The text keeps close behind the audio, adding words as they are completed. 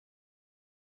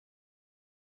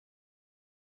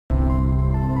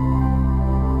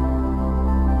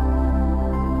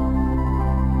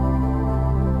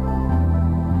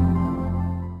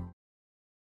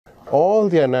all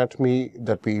the anatomy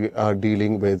that we are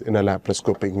dealing with in a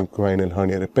laparoscopic inguinal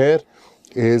hernia repair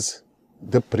is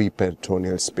the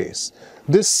preperitoneal space.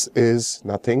 This is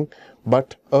nothing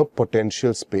but a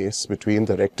potential space between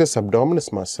the rectus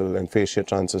abdominis muscle and fascia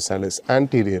transversalis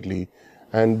anteriorly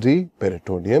and the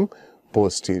peritoneum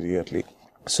posteriorly.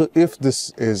 So if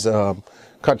this is a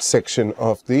cut section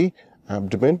of the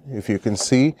abdomen, if you can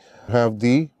see, have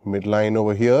the midline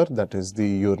over here, that is the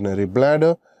urinary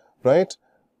bladder, right?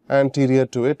 Anterior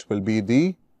to it will be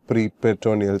the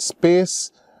preperitoneal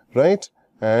space, right?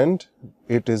 And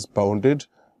it is bounded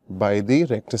by the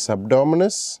rectus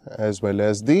abdominis as well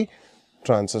as the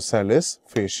transversalis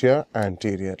fascia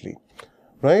anteriorly,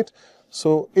 right?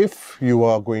 So if you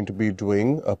are going to be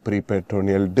doing a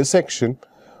preperitoneal dissection,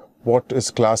 what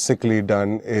is classically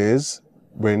done is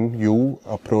when you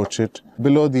approach it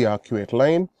below the arcuate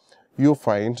line, you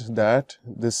find that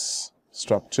these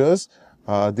structures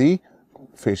are the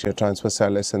fascia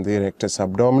transversalis and the rectus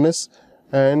abdominis,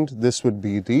 and this would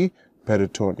be the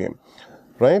peritoneum,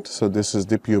 right? So this is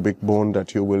the pubic bone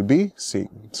that you will be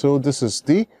seeing. So this is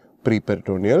the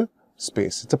preperitoneal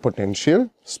space. It's a potential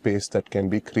space that can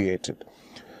be created.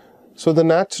 So the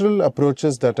natural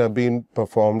approaches that have been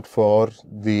performed for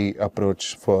the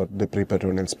approach for the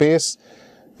preperitoneal space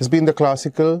has been the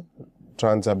classical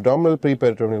transabdominal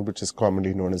preperitoneal, which is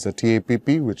commonly known as the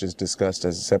TAPP, which is discussed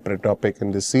as a separate topic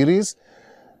in this series.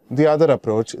 The other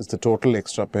approach is the total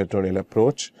extraperitoneal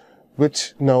approach,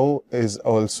 which now is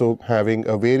also having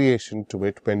a variation to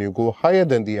it when you go higher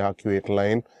than the arcuate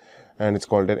line, and it's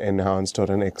called an enhanced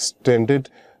or an extended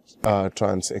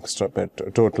total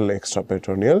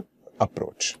extraperitoneal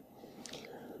approach.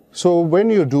 So when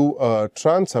you do a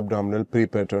transabdominal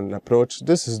preperitoneal approach,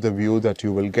 this is the view that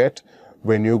you will get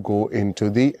when you go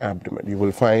into the abdomen. You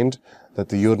will find that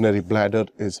the urinary bladder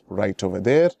is right over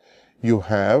there. You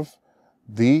have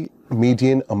the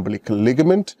median umbilical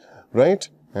ligament, right?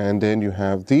 And then you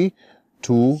have the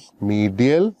two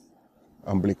medial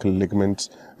umbilical ligaments,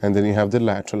 and then you have the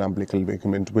lateral umbilical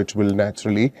ligament, which will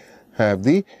naturally have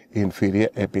the inferior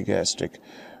epigastric.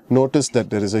 Notice that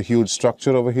there is a huge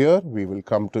structure over here. We will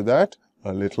come to that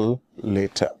a little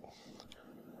later.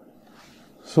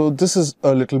 So this is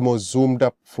a little more zoomed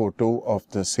up photo of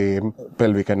the same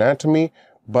pelvic anatomy,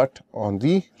 but on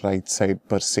the right side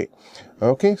per se.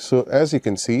 Okay, so as you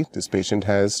can see, this patient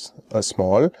has a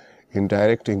small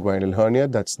indirect inguinal hernia.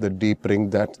 That's the deep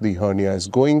ring that the hernia is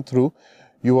going through.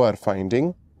 You are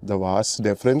finding the vas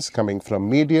deferens coming from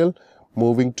medial,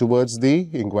 moving towards the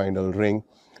inguinal ring.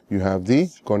 You have the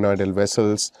gonadal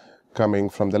vessels coming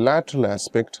from the lateral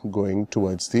aspect going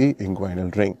towards the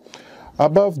inguinal ring.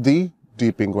 Above the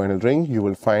deep inguinal ring, you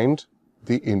will find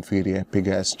the inferior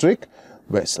epigastric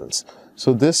vessels.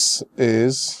 So this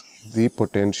is the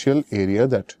potential area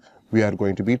that we are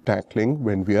going to be tackling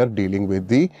when we are dealing with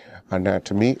the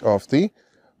anatomy of the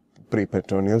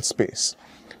preperitoneal space.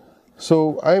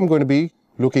 So I am going to be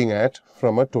looking at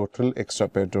from a total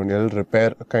extraperitoneal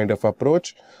repair kind of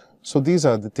approach. So these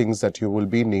are the things that you will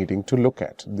be needing to look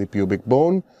at: the pubic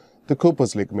bone, the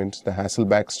Cooper's ligament, the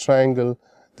Hasselbalch's triangle,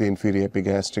 the inferior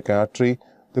epigastric artery,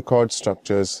 the cord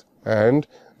structures, and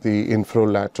the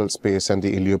infralateral space and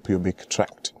the iliopubic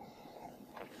tract.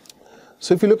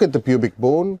 So if you look at the pubic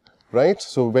bone, right,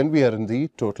 so when we are in the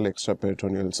total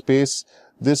extraperitoneal space,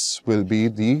 this will be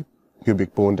the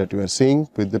pubic bone that you are seeing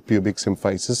with the pubic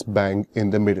symphysis bang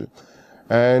in the middle.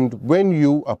 And when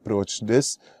you approach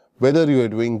this, whether you are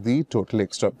doing the total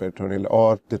extraperitoneal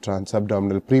or the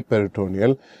transabdominal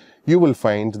preperitoneal, you will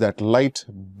find that light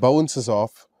bounces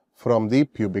off from the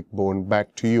pubic bone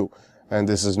back to you, and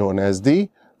this is known as the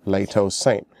lighthouse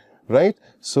sign, right?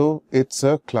 So it's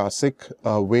a classic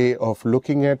way of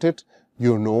looking at it.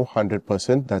 You know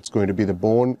 100% that's going to be the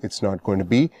bone. It's not going to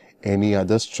be any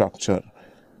other structure.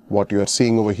 What you are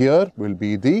seeing over here will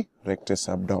be the rectus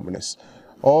abdominis.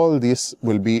 All this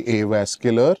will be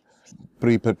avascular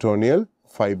preperitoneal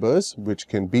fibers which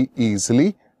can be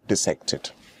easily dissected.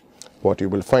 What you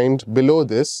will find below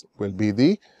this will be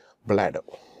the bladder.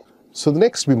 So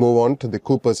next we move on to the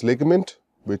Cooper's ligament,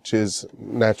 which is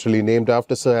naturally named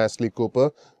after Sir Astley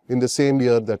Cooper in the same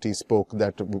year that he spoke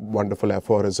that wonderful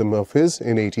aphorism of his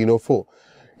in 1804.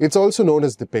 It's also known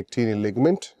as the pectineal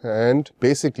ligament, and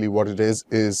basically what it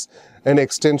is an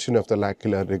extension of the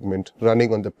lacular ligament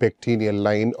running on the pectineal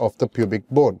line of the pubic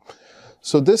bone.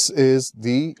 So this is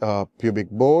the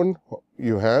pubic bone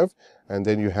you have, and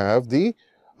then you have the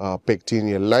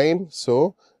pectineal line.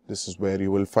 So this is where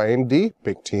you will find the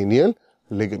pectineal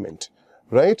ligament,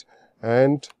 right?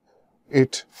 And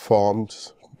it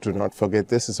forms, do not forget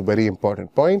this is a very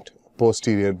important point,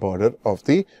 posterior border of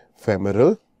the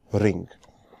femoral ring.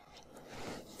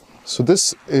 So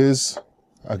this is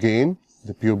again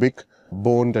the pubic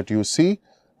bone that you see,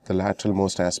 the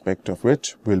lateralmost aspect of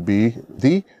which will be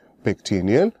the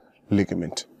pectineal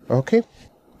ligament. Okay.